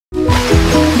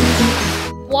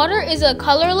Water is a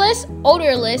colorless,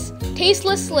 odorless,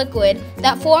 tasteless liquid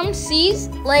that forms seas,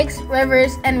 lakes,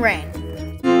 rivers, and rain.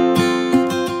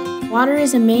 Water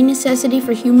is a main necessity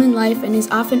for human life and is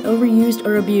often overused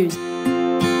or abused.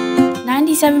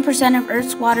 97% of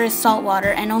Earth's water is salt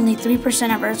water, and only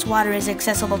 3% of Earth's water is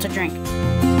accessible to drink.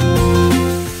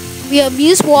 We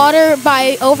abuse water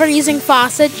by overusing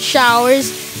faucets,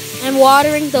 showers, and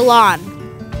watering the lawn.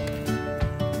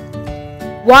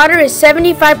 Water is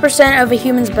 75% of a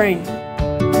human's brain.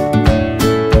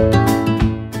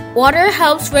 Water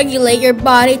helps regulate your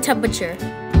body temperature.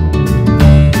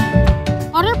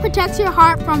 Water protects your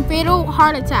heart from fatal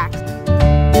heart attacks.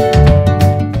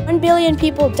 1 billion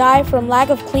people die from lack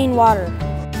of clean water.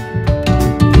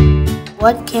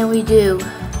 What can we do?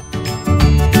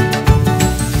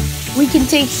 We can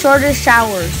take shorter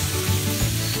showers.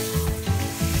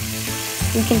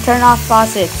 We can turn off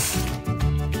faucets.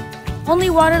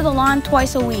 Only water the lawn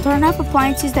twice a week. Turn off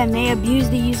appliances that may abuse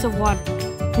the use of water.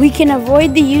 We can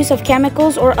avoid the use of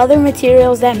chemicals or other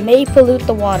materials that may pollute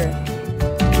the water.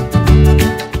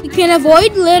 We can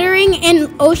avoid littering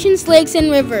in oceans, lakes,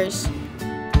 and rivers.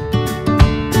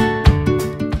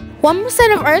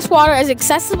 1% of Earth's water is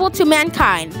accessible to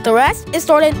mankind. The rest is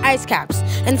stored in ice caps,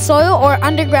 in soil, or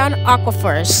underground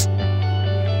aquifers.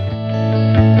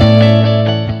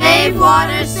 Save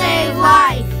water, save life.